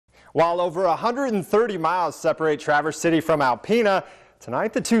While over 130 miles separate Traverse City from Alpena,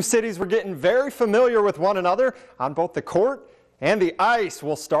 tonight the two cities were getting very familiar with one another on both the court and the ice.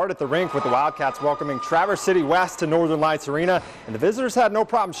 We'll start at the rink with the Wildcats welcoming Traverse City West to Northern Lights Arena, and the visitors had no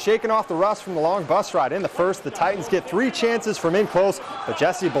problem shaking off the rust from the long bus ride. In the first, the Titans get 3 chances from in close, but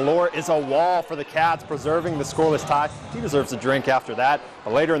Jesse Ballore is a wall for the Cats, preserving the scoreless tie. He deserves a drink after that.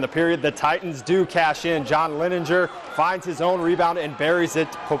 But later in the period, the Titans do cash in. John Lininger finds his own rebound and buries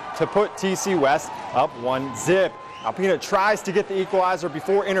it to put TC West up 1-0. Alpena tries to get the equalizer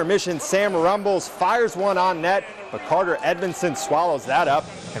before intermission. Sam Rumbles fires one on net, but Carter Edmondson swallows that up,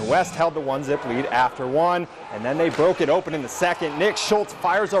 and West held the 1-0 lead after one, and then they broke it open in the second. Nick Schultz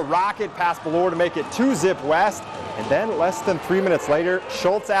fires a rocket past Ballore to make it 2-0 West, and then less than 3 minutes later,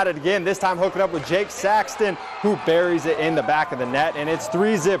 Schultz at it again, this time hooking up with Jake Saxton, who buries it in the back of the net, and it's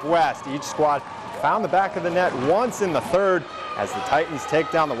 3-0 West. Each squad found the back of the net once in the third as the Titans take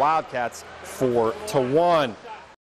down the Wildcats 4-1.